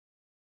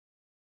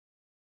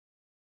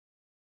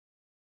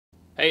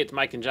Hey, it's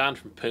Mike and John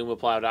from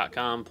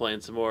PumaPlow.com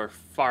playing some more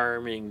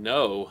Farming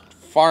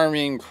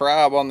Farming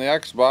crab on the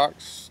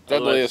Xbox. Deadliest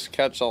Otherwise-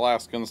 Catch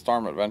Alaskan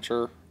Storm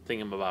Adventure.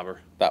 Thingamabobber.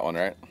 That one,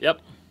 right?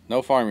 Yep.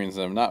 No farming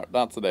sim.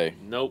 Not today.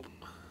 Nope.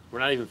 We're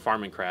not even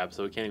farming crab,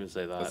 so we can't even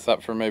say that.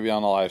 Except for maybe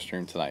on a live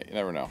stream tonight. You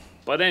never know.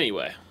 But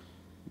anyway.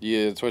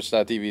 Yeah,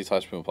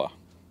 twitch.tv/PumaPlow.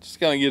 Just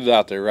gonna get it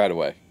out there right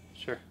away.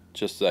 Sure.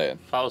 Just saying.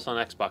 Follow us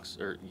on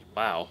Xbox.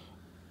 Wow.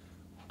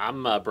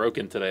 I'm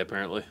broken today,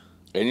 apparently.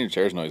 And your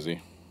chair's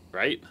noisy.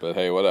 Right? But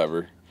hey,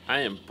 whatever. I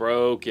am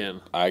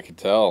broken. I could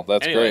tell.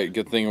 That's Anyway. great.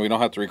 Good thing we don't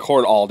have to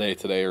record all day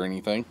today or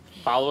anything.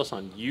 Follow us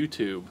on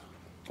YouTube.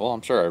 Well,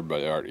 I'm sure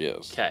everybody already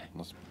is. Okay.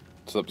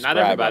 Subscribe.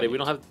 Not everybody. We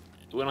don't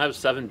have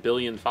 7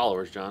 billion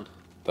followers, John.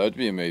 That would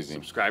be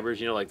amazing.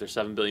 Subscribers, like there's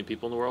 7 billion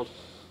people in the world.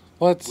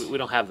 What? We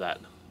don't have that.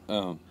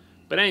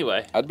 But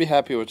anyway. I'd be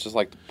happy with just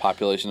like the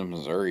population of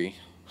Missouri.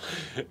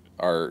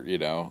 Or,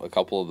 a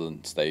couple of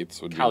the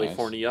states would be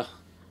California. nice.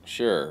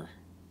 Sure.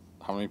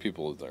 How many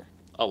people is there?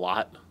 A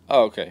lot.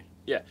 Oh, okay.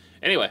 Yeah.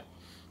 Anyway,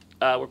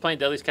 we're playing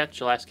Deadliest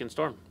Catch Alaskan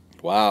Storm.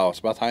 Wow, it's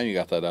about time you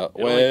got that out.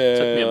 It only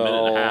took me a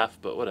minute and a half,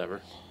 but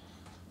whatever.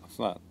 It's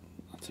not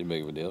too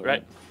big of a deal,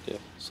 Right? Yeah.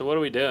 So what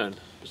are we doing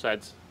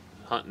besides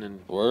hunting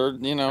and We're,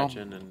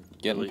 catching and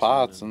getting releasing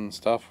pots and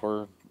stuff.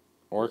 We're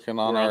working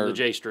on we're on the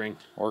J string.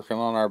 Working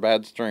on our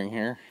bad string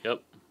here.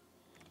 Yep.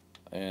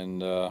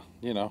 And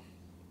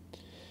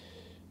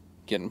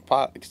getting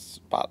pots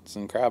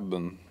and crab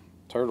and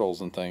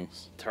turtles and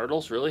things.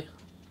 Turtles, really?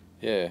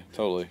 Yeah,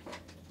 totally.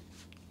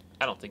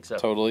 I don't think so.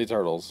 Totally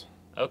turtles.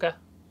 Okay.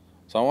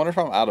 So I wonder if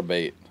I'm out of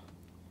bait.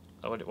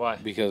 Why?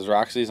 Because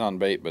Roxy's on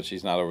bait, but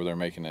she's not over there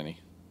making any.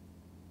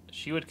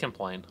 She would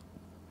complain.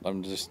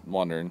 I'm just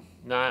wondering.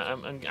 Nah,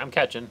 I'm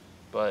catching,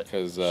 but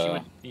Because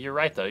you're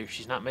right though.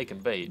 She's not making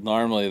bait.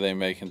 normally they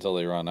make until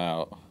they run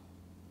out.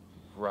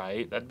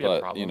 Right. That'd be a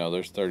But, problem.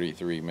 there's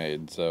 33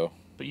 made, so.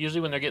 But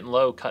usually when they're getting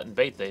low, cutting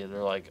bait, they're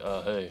like,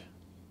 hey,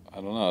 I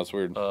don't know, it's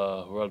weird. we're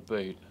out of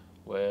bait.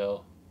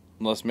 Well.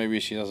 Unless maybe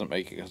she doesn't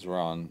make it because we're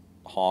on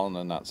Holland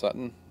and not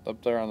Sutton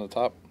up there on the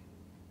top.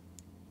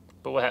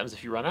 But what happens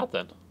if you run out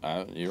then?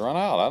 You run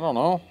out, I don't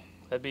know.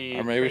 That'd be.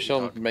 Or maybe crazy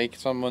she'll talk. make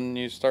some when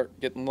you start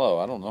getting low,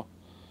 I don't know.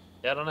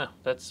 Yeah, I don't know.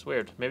 That's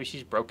weird. Maybe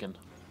she's broken.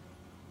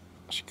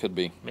 She could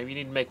be. Maybe you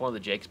need to make one of the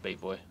Jake's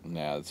bait, boy.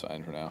 Nah, that's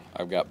fine for now.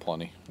 I've got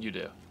plenty. You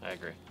do. I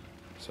agree.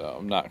 So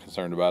I'm not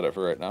concerned about it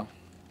for right now.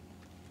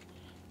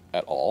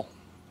 At all.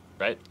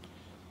 Right?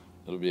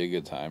 It'll be a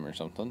good time or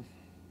something.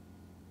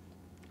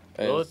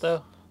 Will it It's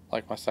though?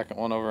 Like my second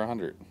one over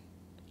 100.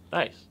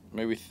 Nice.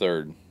 Maybe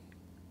third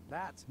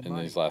That's in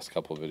money. these last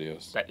couple of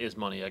videos. That is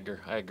money,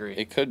 Edgar. I agree.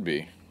 It could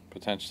be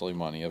potentially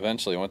money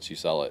eventually once you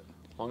sell it.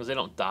 As long as they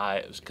don't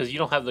die, because you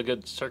don't have the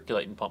good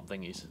circulating pump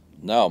thingies.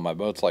 No, my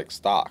boat's like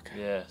stock.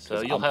 Yeah, so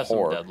 'Cause you'll I'm have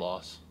poor. some dead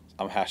loss.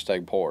 I'm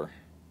hashtag poor.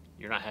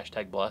 You're not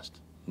hashtag blessed.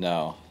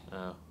 No,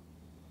 Oh,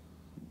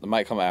 it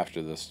might come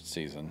after this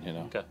season.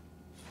 okay.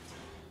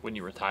 When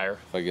you retire,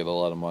 If I get a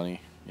lot of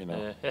money,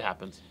 it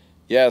happens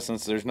Yeah,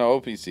 since there's no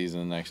OP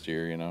season next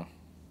year,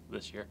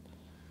 this year.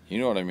 You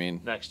know what I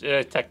mean? Next,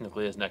 it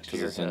technically is next Because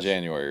year. it's in yes.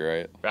 January,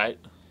 right? Right?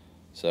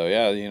 So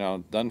yeah,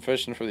 done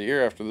fishing for the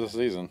year after this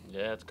season.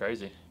 Yeah, it's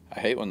crazy. I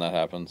hate when that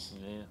happens.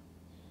 Yeah.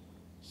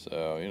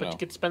 So But you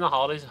get to spend the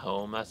holidays at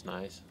home. That's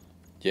nice.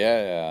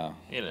 yeah,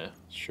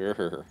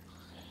 sure.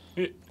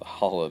 Yeah. The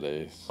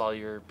holidays. With all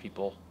your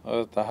people.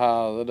 At the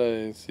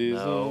holiday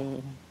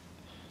season.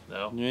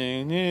 No.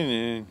 Yeah, yeah,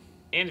 yeah.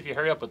 And if you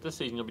hurry up with this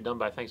season, you'll be done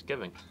by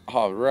Thanksgiving.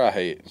 All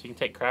right. So you can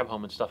take crab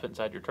home and stuff it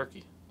inside your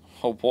turkey.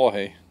 Oh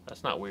boy,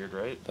 That's not weird,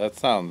 right? that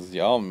sounds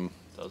yum.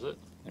 Does it?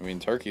 I mean,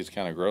 turkey's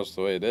kind of gross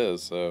the way it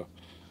is, so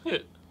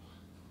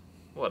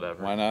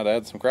Whatever. why not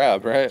add some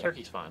crab, right?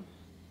 Turkey's fine.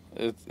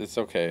 It's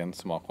okay in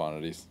small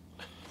quantities.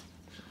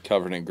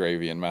 Covered in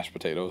gravy and mashed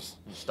potatoes.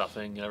 And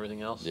stuffing and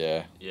everything else.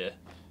 Yeah, Yeah.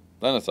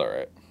 then it's all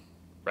right.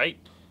 Right?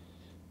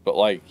 But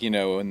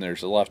when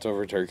there's a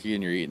leftover turkey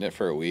and you're eating it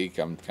for a week,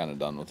 I'm kind of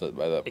done with it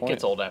by that It point.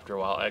 gets old after a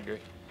while, I agree.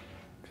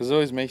 Because it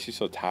always makes you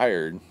so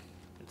tired.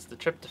 It's the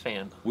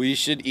tryptophan. We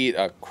should eat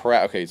a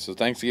crab. Okay, so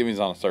Thanksgiving's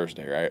on a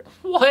Thursday, right?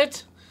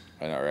 What?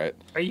 I know, right?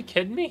 Are you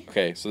kidding me?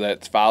 Okay, so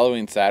that's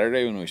following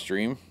Saturday when we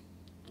stream.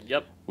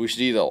 Yep. We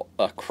should eat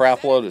a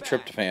crap load of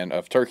tryptophan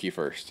of turkey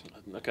first.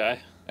 Okay.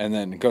 And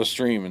then go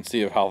stream and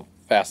see how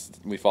fast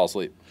we fall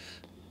asleep.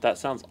 That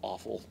sounds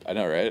awful. I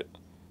know, right?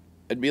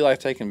 It'd be like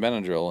taking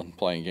Benadryl and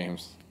playing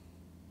games.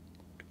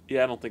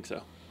 Yeah, I don't think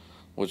so.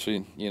 Which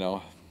I've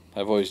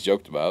always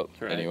joked about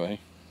Right. anyway.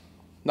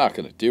 Not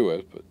going to do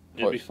it, but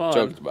It'd be fun.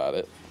 joked about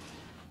it.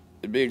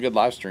 It'd be a good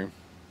live stream.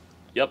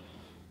 Yep.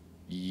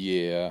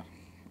 Yeah.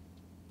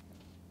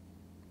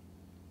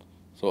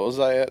 So what was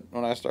I at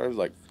when I started?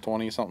 Like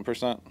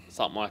 20-something%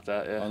 Something like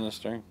that, yeah. on this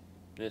stream?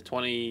 Yeah,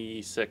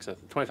 26,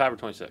 25 or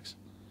 26.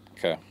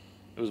 Okay.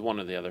 It was one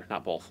or the other,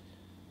 not both.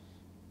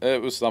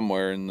 It was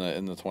somewhere in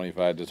the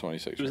 25 to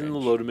 26 It was in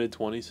range. the low to mid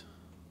 20s.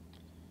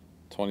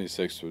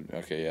 26 would,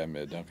 okay, yeah,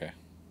 mid, okay.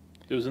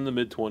 It was in the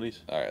mid 20s.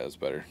 All right, that's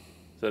better.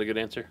 Is that a good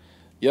answer?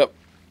 Yep.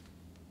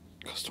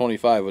 Because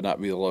 25 would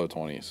not be the low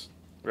 20s.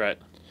 Right.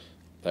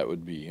 that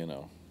would be,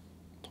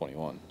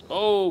 21.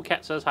 Oh,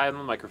 Cat says hi on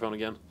the microphone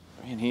again.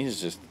 I mean,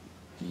 he's just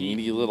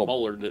needy little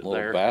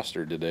there.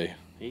 bastard today.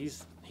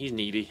 He's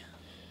needy.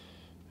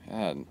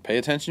 God, pay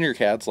attention to your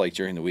cats like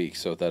during the week,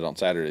 so that on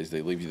Saturdays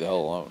they leave you the hell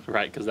alone.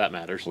 Right, because that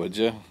matters. Would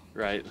you?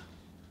 Right.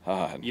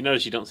 God. You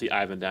notice you don't see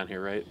Ivan down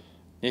here, right?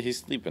 Yeah, he's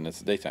sleeping.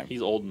 It's daytime.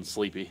 He's old and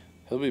sleepy.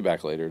 He'll be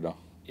back later, though.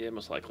 Yeah,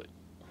 most likely.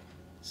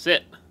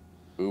 Sit.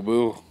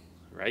 Boo-boo.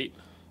 Right?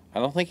 I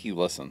don't think he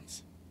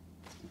listens.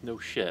 No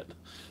shit.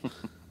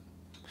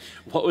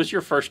 What was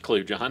your first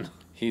clue, John?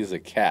 He's a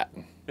cat.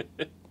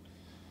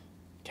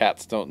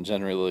 Cats don't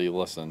generally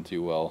listen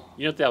too well.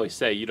 You know what they always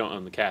say? You don't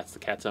own the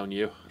cats own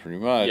you. Pretty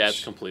much. Yeah,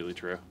 it's completely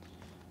true.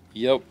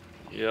 Yep.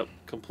 Yep,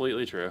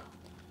 completely true.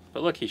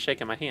 But look, he's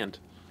shaking my hand.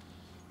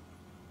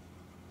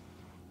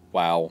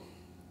 Wow.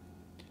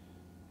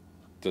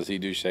 Does he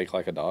do shake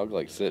like a dog?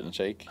 Like sit and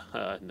shake?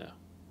 No.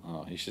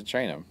 Oh, you should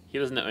train him. He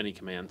doesn't know any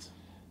commands.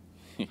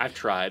 I've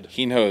tried.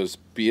 He knows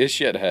be a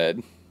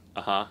shithead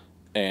Uh-huh.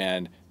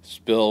 and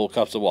spill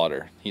cups of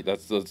water.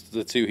 That's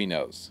the two he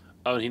knows.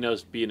 Oh, and he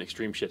knows be an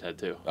extreme shithead,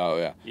 too. Oh,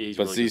 yeah. He's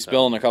but really see, good at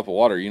spilling a cup of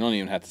water, you don't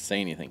even have to say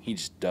anything. He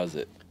just does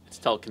it. It's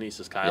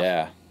telekinesis, Kyle.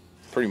 Yeah,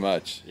 pretty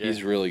much. Yeah.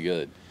 He's really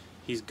good.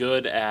 He's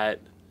good at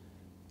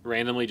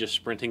randomly just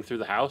sprinting through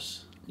the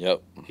house.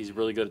 Yep. He's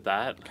really good at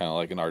that. Kind of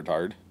like an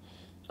art-hard.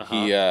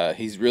 Uh-huh.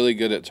 He's really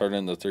good at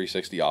turning the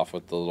 360 off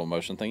with the little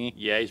motion thingy.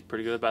 Yeah, he's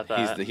pretty good about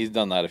that. He's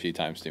done that a few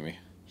times to me.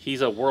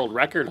 He's a world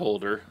record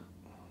holder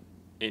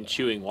in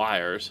chewing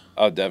wires.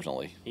 Oh,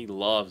 definitely. He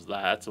loves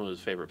that. That's one of his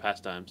favorite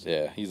pastimes.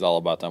 Yeah, he's all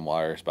about them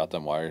wires.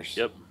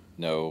 Yep.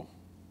 No.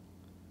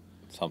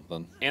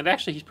 Something. And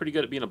actually, he's pretty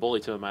good at being a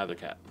bully to my other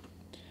cat.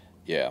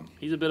 Yeah.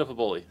 He's a bit of a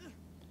bully.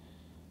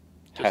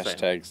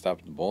 Hashtag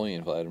stop the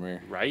bullying,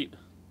 Vladimir. Right?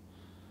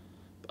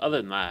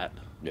 Other than that,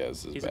 yeah,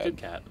 this is he's bad. a good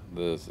cat.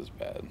 This is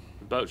bad.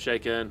 Boat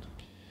shaking.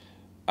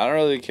 I don't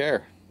really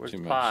care. Where's too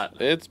the much.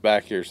 pot? It's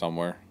back here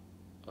somewhere.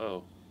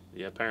 Oh,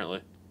 yeah,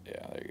 apparently.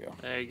 Yeah, there you go.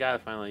 Hey, you got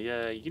it finally.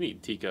 Yeah, you can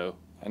eat Tico.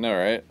 I know,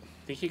 right?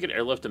 Think you could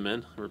airlift him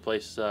in,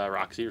 replace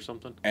Roxy or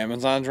something?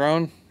 Amazon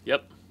drone?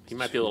 Yep. He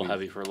might be a little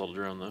heavy for a little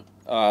drone, though.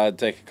 I'd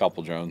take a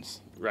couple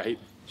drones. Right.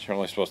 You're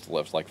only supposed to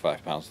lift like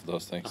 5 pounds with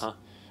those things. Uh-huh.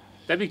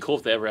 That'd be cool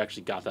if they ever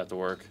actually got that to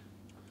work.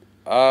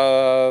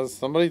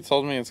 Somebody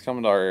told me it's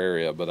coming to our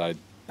area, but I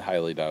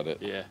highly doubt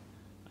it. Yeah,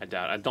 I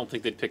doubt. I don't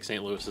think they'd pick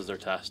St. Louis as their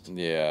test.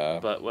 Yeah.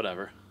 But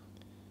whatever.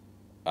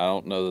 I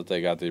don't know that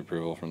they got the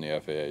approval from the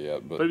FAA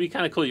yet, but it'd be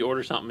kind of cool. You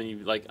order something and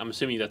you like. I'm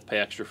assuming you'd have to pay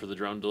extra for the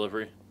drone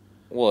delivery.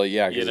 Well,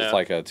 yeah, because it's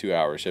like a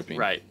 2-hour shipping.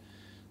 Right.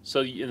 So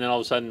and then all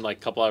of a sudden, like a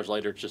couple hours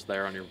later, it's just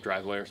there on your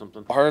driveway or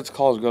something. Or it's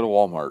called go to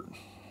Walmart.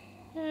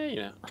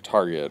 Yeah, Or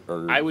Target,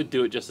 or I would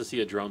do it just to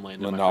see a drone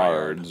land in my front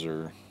yard. Menards,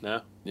 or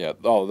No. Yeah.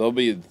 Oh, there'll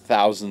be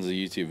thousands of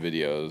YouTube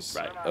videos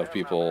Right. of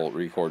people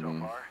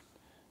recording.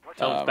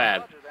 Tell them it's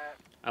bad.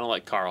 I don't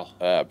like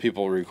Carl.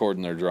 People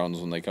recording their drones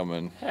when they come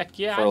in. Heck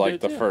yeah. For like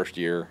the first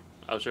year.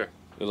 Oh sure.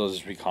 It'll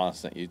just be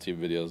constant YouTube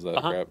videos of that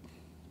Uh-huh. crap.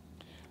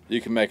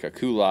 You can make a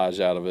collage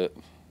out of it.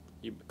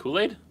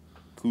 Kool-Aid?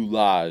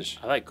 Collage.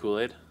 I like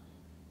Kool-Aid.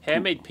 Hey, I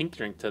made pink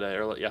drink today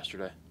or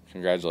yesterday.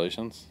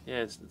 Congratulations.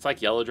 Yeah, it's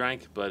like yellow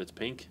drink, but it's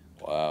pink.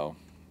 Wow.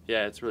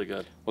 Yeah, it's really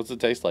good. What's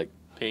it taste like?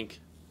 Pink.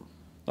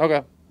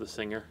 Okay. The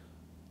singer.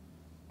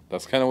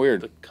 That's kind of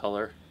weird. The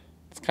color.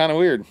 It's kind of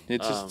weird.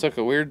 It just took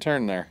a weird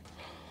turn there.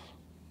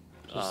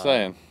 Just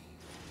saying.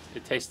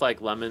 It tastes like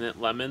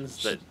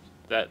lemons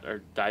that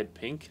are dyed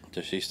pink.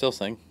 Does she still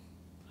sing?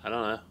 I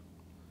don't know.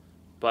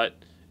 But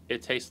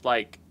it tastes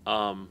like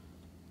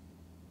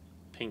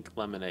pink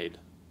lemonade.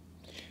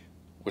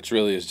 Which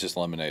really is just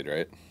lemonade,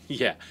 right?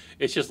 Yeah,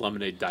 it's just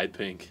lemonade dyed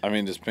pink. I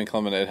mean, does pink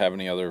lemonade have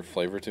any other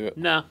flavor to it?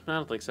 No, I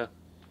don't think so.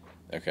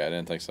 Okay, I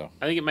didn't think so.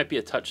 I think it might be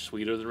a touch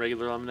sweeter than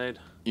regular lemonade.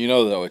 You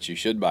know, though, what you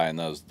should buy in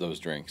those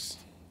drinks?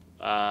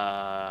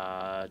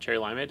 Cherry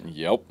limeade?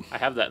 Yep. I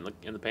have that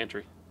in the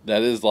pantry.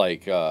 That is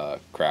like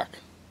crack.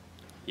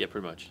 Yeah,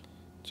 pretty much.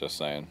 Just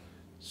saying.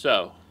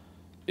 So.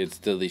 It's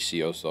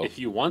delicioso. If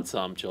you want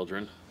some,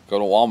 children. Go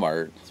to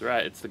Walmart. That's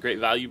right. It's the Great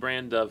Value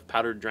brand of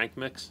powdered drink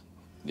mix.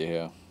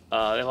 Yeah. They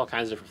have all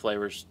kinds of different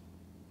flavors.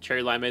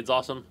 Cherry limeade's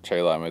awesome.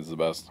 Cherry limeade's the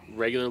best.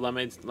 Regular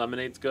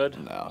lemonade's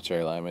good. No,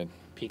 cherry limeade.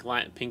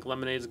 Pink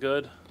lemonade's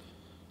good.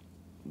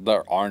 The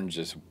orange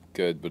is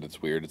good, but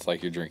it's weird. It's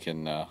like you're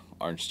drinking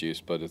orange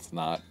juice, but it's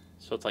not.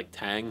 So it's like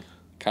Tang.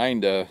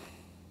 Kinda.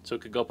 So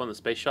it could go up on the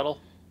space shuttle.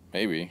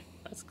 Maybe.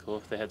 That's cool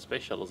if they had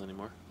space shuttles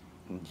anymore.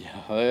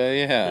 Yeah.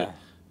 Yeah.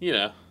 You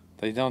know.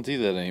 They don't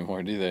do that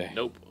anymore, do they?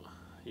 Nope.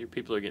 Your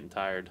people are getting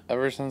tired.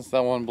 Ever since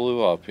that one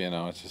blew up,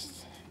 it's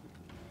just.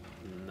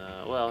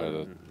 No,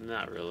 well,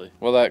 not really.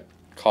 Well, that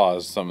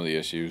caused some of the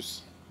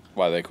issues.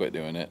 Why they quit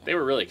doing it. They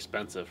were really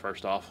expensive,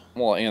 first off.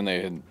 Well, and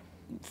they had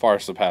far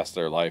surpassed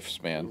their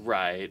lifespan.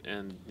 Right,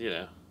 and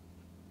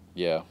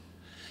Yeah.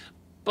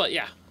 But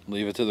yeah.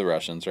 Leave it to the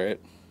Russians, right?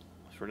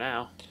 For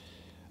now.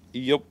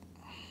 Yep.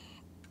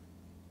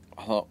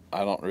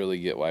 I don't really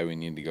get why we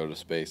need to go to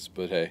space,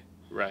 but hey.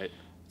 Right.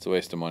 It's a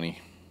waste of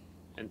money.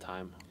 And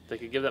time. They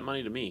could give that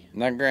money to me.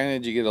 Now,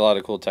 granted, you get a lot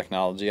of cool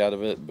technology out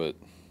of it, but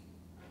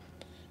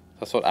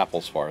that's what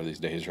Apple's for these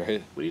days,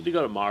 right? We need to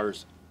go to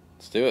Mars.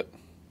 Let's do it.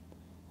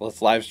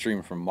 Let's live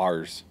stream from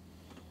Mars.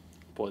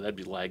 Boy, that'd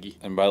be laggy.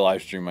 And by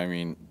live stream, I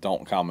mean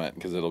don't comment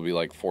because it'll be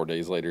like 4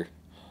 days later.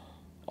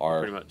 Or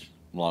Pretty much.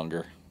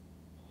 longer.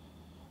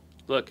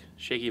 Look,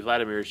 Shaky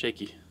Vladimir is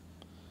shaky.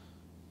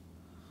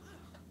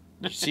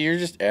 See, you're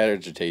just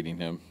agitating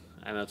him.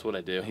 And that's what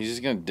I do. He's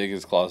just going to dig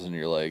his claws into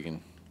your leg and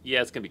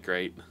Yeah, it's going to be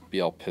great.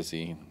 be all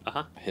pissy,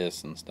 Uh-huh.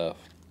 hiss and stuff.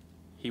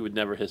 He would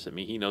never hiss at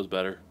me. He knows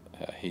better.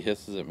 Yeah, he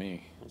hisses at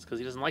me. It's because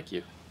he doesn't like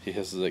you. He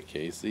hisses at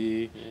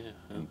Casey. Yeah.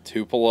 And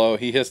Tupelo.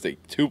 He hissed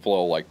at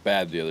Tupelo like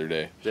bad the other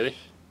day. Did he?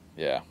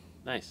 Yeah.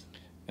 Nice.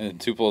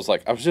 And Tupelo's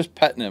like, I was just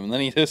petting him, and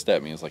then he hissed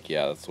at me. It's like,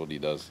 yeah, that's what he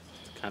does.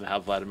 It's kind of how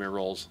Vladimir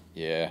rolls.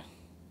 Yeah.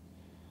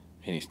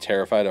 And he's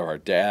terrified of our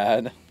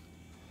dad.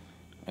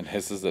 And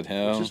hisses at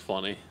him. Which is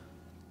funny.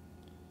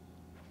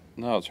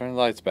 No, turn the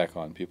lights back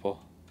on,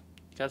 people.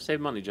 You gotta save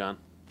money, John.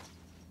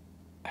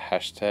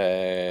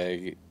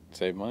 Hashtag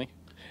save money?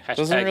 Hashtag,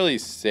 Doesn't really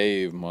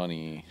save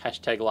money.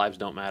 hashtag lives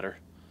don't matter.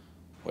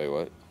 Wait,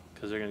 what?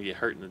 Because they're gonna get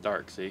hurt in the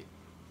dark, see?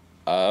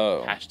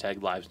 Oh.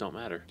 Hashtag lives don't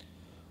matter.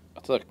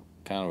 That's a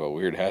kind of a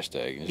weird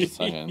hashtag. It's just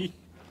saying.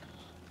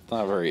 It's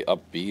not very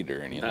upbeat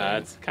or anything. Nah,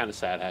 it's kind of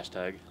sad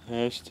hashtag.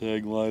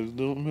 Hashtag lives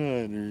don't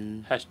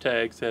matter.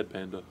 Hashtag sad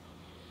panda.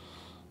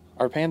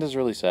 Are pandas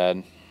really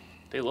sad?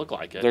 They look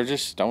like it. They're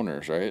just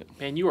stoners, right?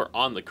 Man, you are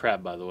on the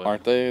crab, by the way.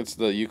 Aren't they? It's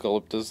the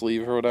eucalyptus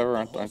leaf or whatever.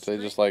 Aren't they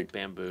just like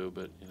Bamboo,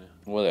 but, you know.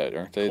 what?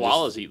 Aren't they?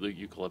 Koalas Just, eat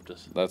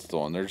eucalyptus. that's the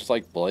one. They're just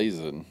like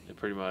blazing Yeah,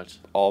 pretty much.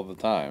 all the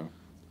time.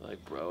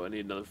 Like, bro, I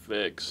need another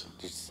fix.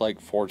 Just like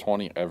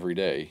 420 every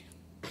day.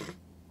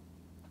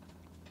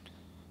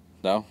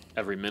 No?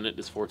 Every minute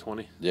is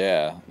 420.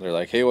 Yeah. They're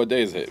like, hey, what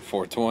day is it?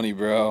 420,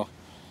 bro.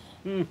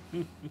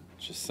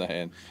 Just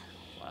saying.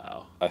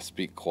 Wow. I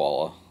speak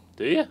koala.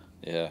 Do you?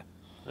 Yeah.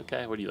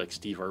 Okay. What do you like,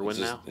 Steve Irwin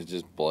now? It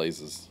just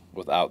blazes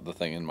without the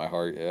thing in my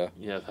heart, yeah.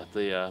 Yeah, that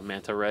the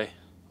manta ray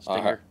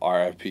stinger.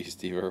 R.I.P.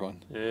 Steve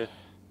Irwin. Yeah.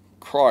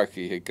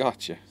 Crikey, it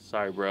got you.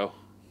 Sorry, bro.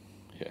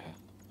 Yeah.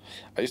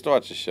 I used to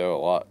watch the show a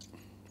lot.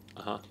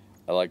 Uh-huh.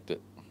 I liked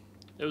it.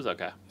 It was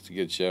okay. It's a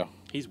good show.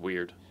 He's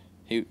weird.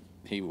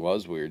 He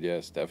was weird,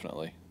 yes,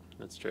 definitely.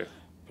 That's true.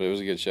 But it was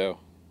a good show.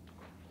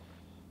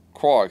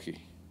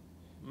 Crikey.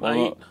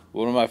 Mate.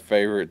 One of my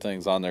favorite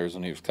things on there was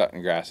when he was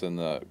cutting grass in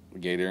the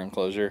gator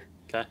enclosure.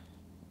 Okay.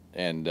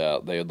 And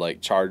they would like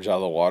charge out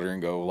of the water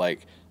and go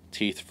like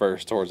teeth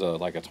first towards a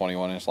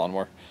 21-inch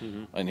lawnmower.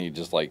 Mm-hmm. And he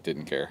just like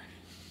didn't care.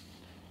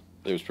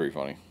 It was pretty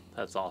funny.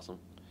 That's awesome.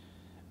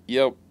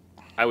 Yep.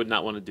 I would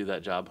not want to do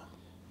that job.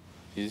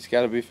 You just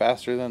got to be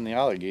faster than the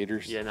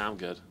alligators. Yeah, now I'm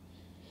good.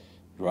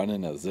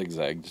 Running a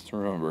zigzag, just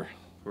remember.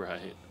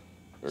 Right.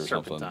 Or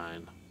Serpentine.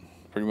 something.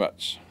 Pretty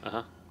much.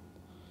 Uh-huh.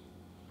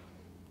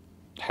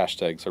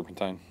 Hashtag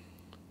serpentine.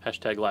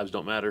 Hashtag lives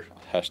don't matter.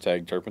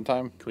 Hashtag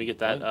turpentine. Can we get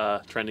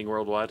that trending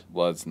worldwide?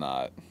 Let's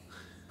not.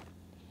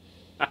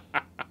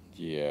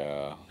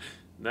 Yeah.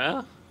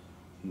 No?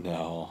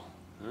 No.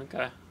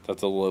 Okay.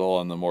 That's a little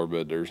on the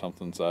morbid or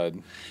something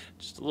side.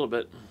 Just a little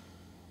bit.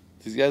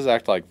 These guys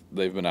act like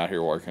they've been out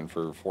here working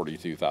for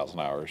 42,000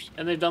 hours.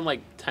 And they've done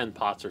like 10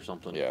 pots or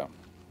something. Yeah.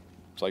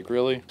 It's like,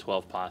 really?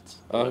 12 pots.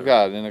 Oh, Whatever.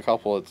 God. In a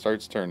couple, it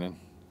starts turning.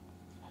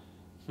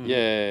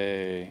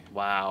 Yay.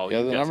 Wow. Yeah,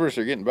 you the got numbers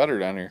are getting better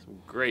down here. some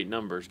great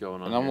numbers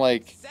going on And I'm here.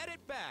 like, Set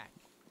it back.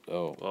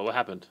 oh, Well, what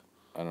happened?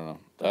 I don't know.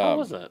 The hell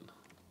was that?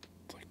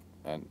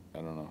 I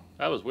don't know.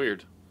 That was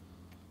weird.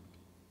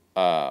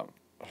 For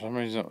some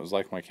reason, it was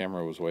like my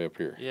camera was way up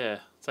here. Yeah.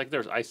 It's like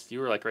there's ice.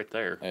 You were like right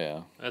there.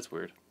 Yeah. That's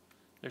weird.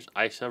 There's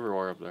ice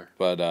everywhere up there.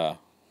 But, oh,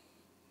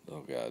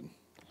 God.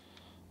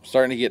 I'm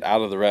starting to get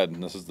out of the red,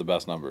 and this is the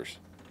best numbers.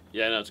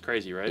 Yeah, no, it's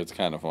crazy, right? It's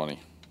kind of funny.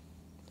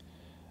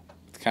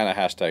 It's kind of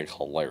hashtag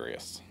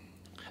hilarious.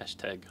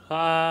 Hashtag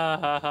ha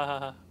ha ha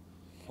ha.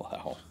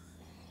 Wow.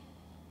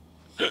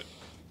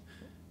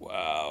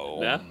 Wow.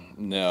 No?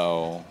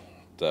 No.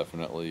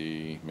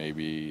 Definitely,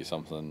 maybe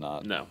something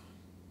not. No.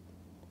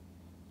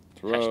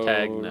 Throw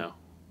Hashtag no.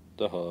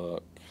 the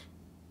hook.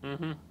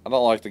 Mm-hmm. I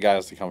don't like the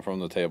guys that come from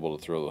the table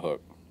to throw the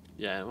hook.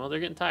 Yeah, well, they're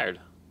getting tired.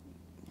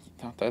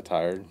 Not that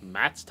tired.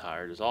 Matt's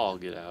tired as all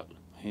get out.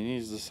 He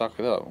needs to suck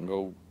it up and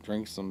go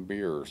drink some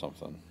beer or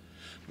something.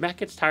 Matt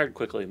gets tired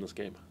quickly in this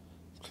game.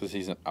 Because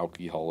he's an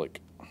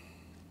alcoholic.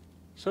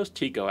 So's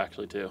Tico,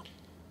 actually, too.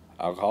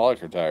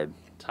 Alcoholic or tired?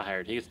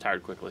 Tired. He gets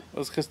tired quickly.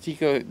 Well, it's because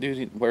Tico, dude,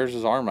 he wears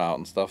his arm out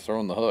and stuff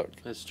throwing the hook.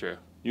 That's true.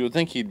 You would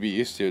think he'd be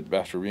used to it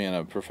after being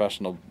a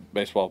professional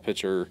baseball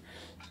pitcher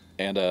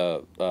and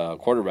a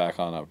quarterback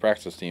on a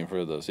practice team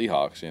for the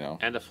Seahawks, you know.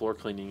 And a floor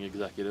cleaning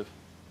executive.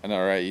 I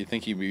know, right? You'd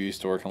think he'd be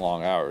used to working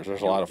long hours.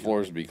 There's a lot of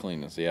floors to be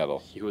cleaned in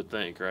Seattle. You would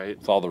think, right?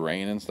 With all the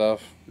rain and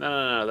stuff.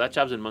 No. That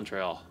job's in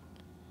Montreal.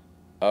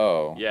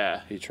 Oh.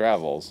 Yeah. He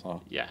travels. Huh?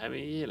 Yeah, I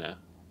mean, you know,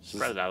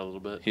 spread it out a little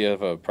bit. He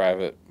have a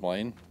private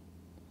plane.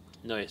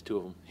 No, he has two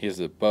of them. He has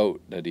a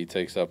boat that he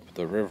takes up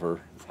the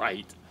river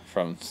Right.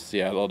 from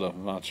Seattle to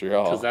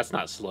Montreal. Because that's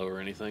not slow or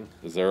anything.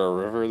 Is there a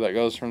river that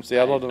goes from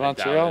Seattle to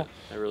Montreal?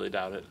 I really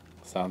doubt it.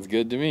 Sounds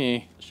good to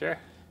me. Sure.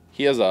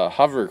 He has a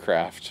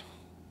hovercraft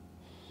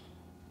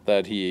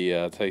that he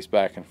takes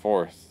back and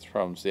forth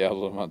from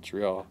Seattle to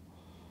Montreal.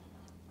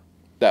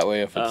 That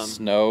way, if it's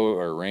snow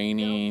or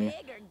raining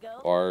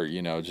or,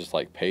 you know, just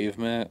like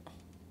pavement.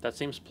 That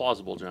seems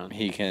plausible, John.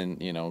 He can,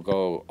 you know,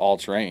 go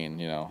all-terrain,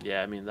 you know.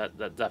 Yeah, I mean, that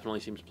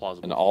definitely seems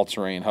plausible. An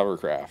all-terrain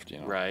hovercraft, you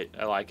know. Right.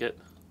 I like it.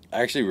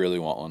 I actually really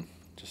want one.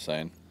 Just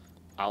saying.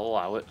 I'll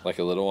allow it. Like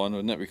a little one,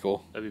 wouldn't it be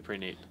cool? That'd be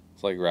pretty neat.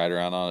 It's like ride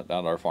around on it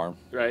down to our farm.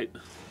 Right.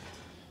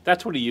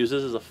 That's what he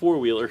uses as a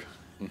four-wheeler.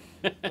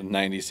 A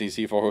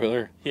 90cc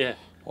four-wheeler? Yeah.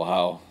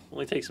 Wow.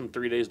 Only takes him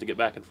 3 days to get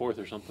back and forth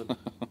or something.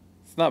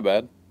 It's not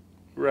bad.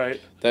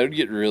 Right. That would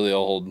get really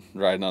old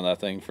riding on that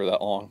thing for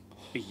that long.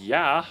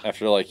 Yeah.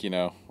 After like, you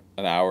know,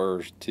 an hour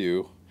or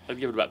two. I'd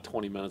give it about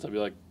 20 minutes. I'd be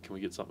like, can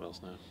we get something else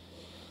now?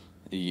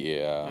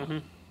 Yeah. Mm-hmm.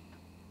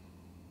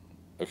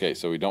 Okay,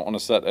 so we don't want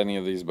to set any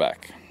of these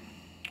back.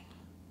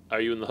 Are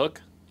you in the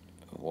hook?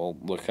 Well,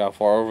 look how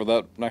far over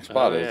that next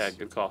spot is. Yeah,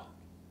 good call.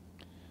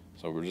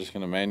 So we're just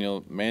going to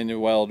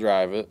manual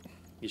drive it.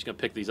 You just going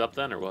to pick these up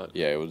then or what?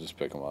 Yeah, we'll just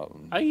pick them up.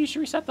 I think you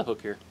should reset the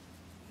hook here.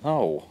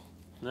 No.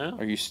 No?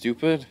 Are you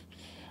stupid?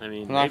 I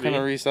mean, I'm not going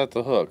to reset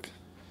the hook.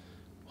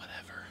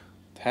 Whatever.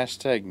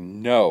 Hashtag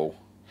no.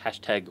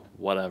 Hashtag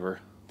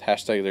whatever.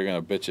 Hashtag they're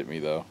going to bitch at me,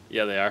 though.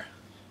 Yeah, they are.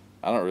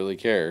 I don't really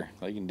care.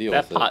 They can deal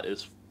That with it. pot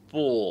is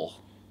full.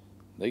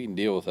 They can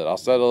deal with it. I'll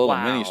set a little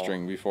Wow. mini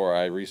string before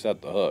I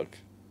reset the hook.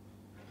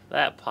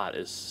 That pot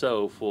is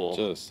so full.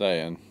 Just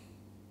saying.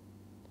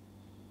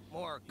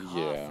 More coffee.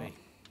 Yeah.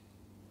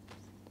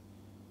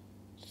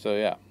 So,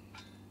 yeah.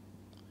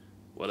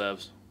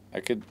 Whatevs. I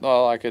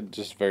could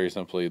just very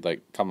simply,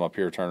 like, come up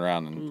here, turn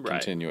around, and Right.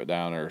 continue it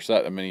down, or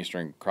set a mini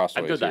string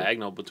crossways I'd go here.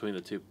 diagonal between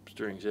the two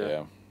strings, yeah.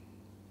 Yeah.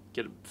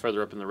 Get it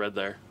further up in the red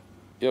there.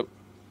 Yep.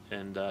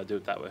 And do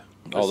it that way.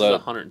 This Although, is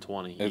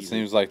 120. It easy.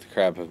 seems like the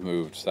crab have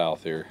moved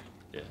south here.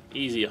 Yeah,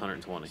 easy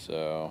 120.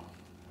 So,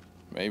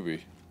 maybe. You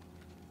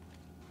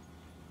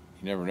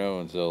never know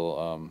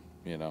until,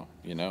 you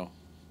know.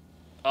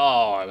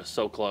 Oh, I was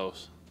so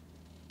close.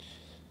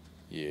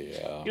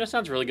 Yeah. You know, it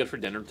sounds really good for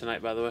dinner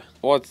tonight, by the way.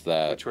 What's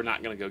that? Which we're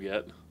not going to go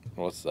get.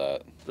 What's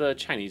that? The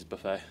Chinese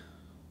buffet.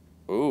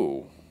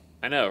 Ooh.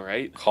 I know,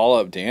 right? Call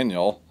up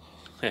Daniel.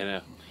 I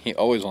know. He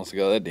always wants to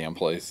go to that damn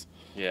place.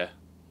 Yeah.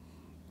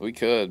 We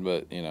could,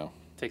 but, you know.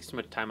 Takes too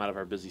much time out of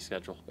our busy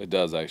schedule. It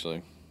does,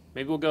 actually.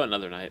 Maybe we'll go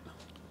another night.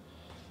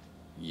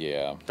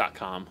 Yeah.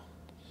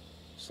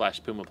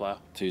 .com/PumaPlow.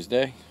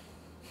 Tuesday?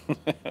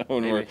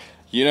 When Maybe. we're,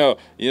 you know,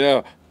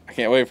 I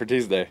can't wait for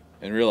Tuesday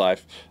in real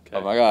life. Okay.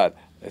 Oh my God,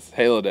 it's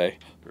Halo Day.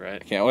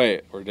 Right. I can't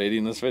wait. We're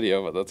dating this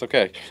video, but that's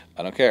okay.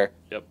 I don't care.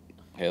 Yep.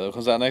 Halo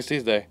comes out next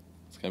Tuesday.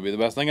 It's gonna be the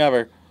best thing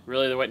ever.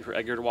 Really, they're waiting for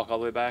Edgar to walk all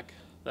the way back?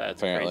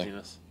 That's Apparently.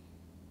 craziness.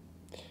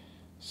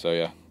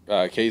 So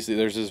yeah, Casey,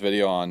 there's this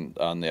video on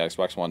the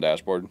Xbox One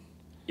dashboard.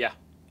 Yeah.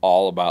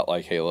 All about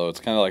like Halo. It's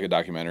kind of like a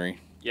documentary.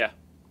 Yeah.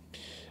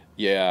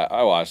 Yeah,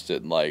 I watched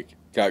it and like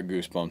got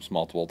goosebumps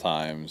multiple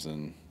times,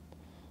 and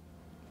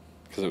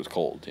because it was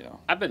cold, you know.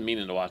 I've been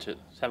meaning to watch it.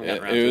 Just haven't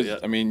gotten around It to was. it yet.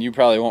 I mean, you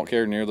probably won't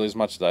care nearly as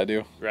much as I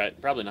do. Right.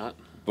 Probably not.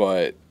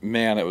 But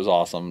man, it was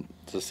awesome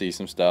to see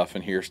some stuff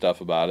and hear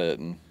stuff about it.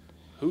 And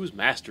Who's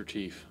Master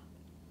Chief?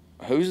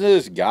 who's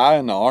this guy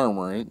in the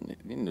armor?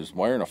 He's just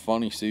wearing a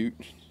funny suit.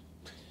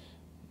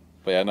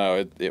 But yeah,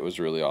 no, it was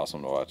really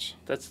awesome to watch.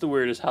 That's the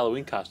weirdest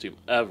Halloween costume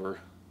ever.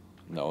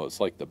 No, it's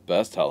like the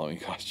best Halloween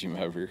costume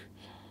ever.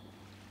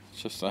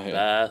 It's just saying.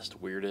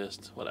 Best,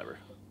 weirdest, whatever.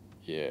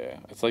 Yeah,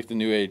 it's like the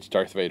new age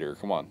Darth Vader.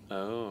 Come on.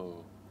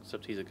 Oh,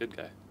 except he's a good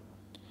guy.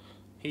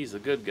 He's a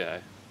good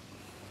guy.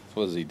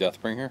 What is he,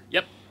 Deathbringer?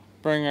 Yep.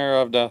 Bringer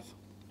of death.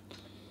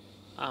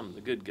 I'm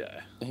the good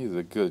guy. He's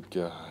a good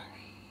guy.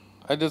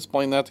 I did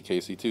explain that to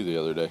Casey too the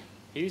other day.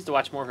 He needs to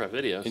watch more of our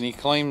videos. And he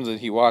claims that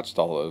he watched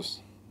all those.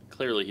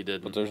 Clearly he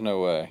But didn't. there's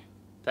no way.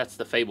 That's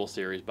the Fable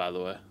series, by the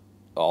way.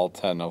 All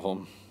 10 of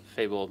them.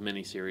 Fable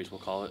mini-series, we'll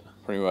call it.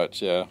 Pretty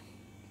much, yeah.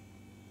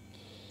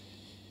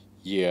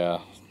 Yeah.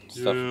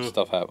 Yeah.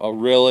 Stuff happens. Oh,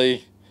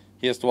 really?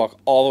 He has to walk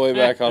all the way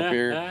back up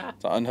here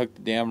to unhook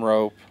the damn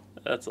rope.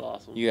 That's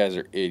awesome. You guys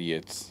are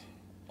idiots.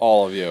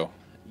 All of you.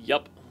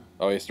 Yup.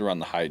 Oh, he has to run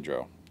the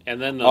hydro.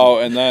 And then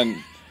And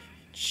then...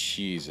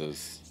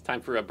 Jesus. it's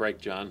time for a break,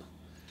 John.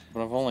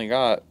 But I've only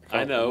got a couple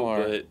I know, more.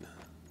 but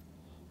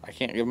I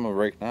can't give him a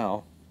break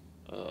now.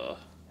 uh,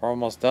 We're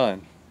almost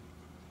done.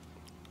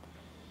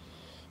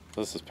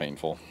 This is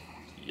painful.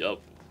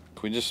 yup.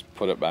 Can we just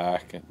put it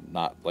back and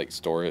not, like,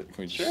 store it?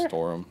 Can we just Sure.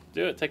 store them?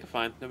 Do it. Take a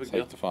fine. No big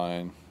deal. Take the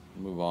fine.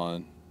 Move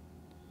on.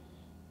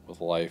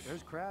 With life.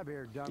 There's crab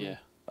here, dummy.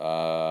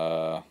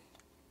 Yeah.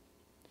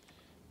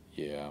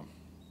 Yeah.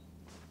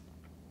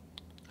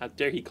 How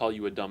dare he call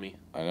you a dummy?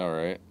 I know,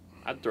 right?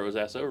 I'd throw his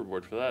ass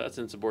overboard for that. That's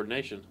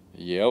insubordination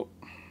Yep.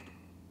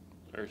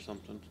 or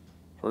something.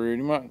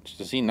 Pretty much.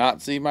 Does he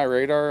not see my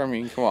radar? I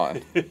mean, come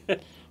on.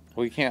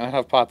 We can't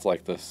have pots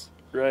like this.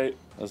 Right.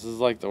 This is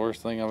like the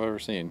worst thing I've ever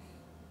seen.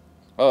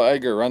 Oh,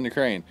 Edgar, run the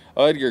crane.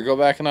 Oh, Edgar, go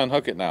back and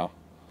unhook it now.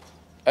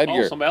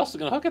 Edgar. Oh, somebody else is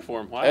going to hook it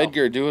for him. Wow.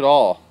 Edgar, do it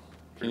all.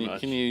 Pretty much.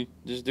 Can you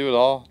just do it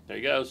all? There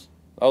he goes.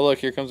 Oh, look,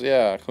 here comes,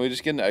 yeah. Can we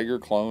just get an Edgar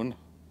clone?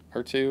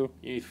 Or 2?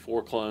 You need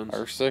 4 clones.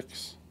 Or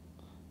 6?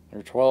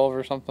 Or 12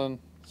 or something?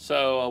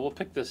 So we'll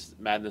pick this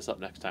madness up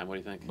next time. What do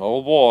you think?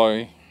 Oh,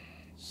 boy.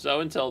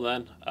 So until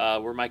then,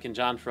 we're Mike and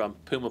John from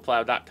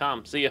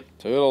PumaPlow.com. See ya.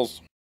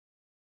 Toodles.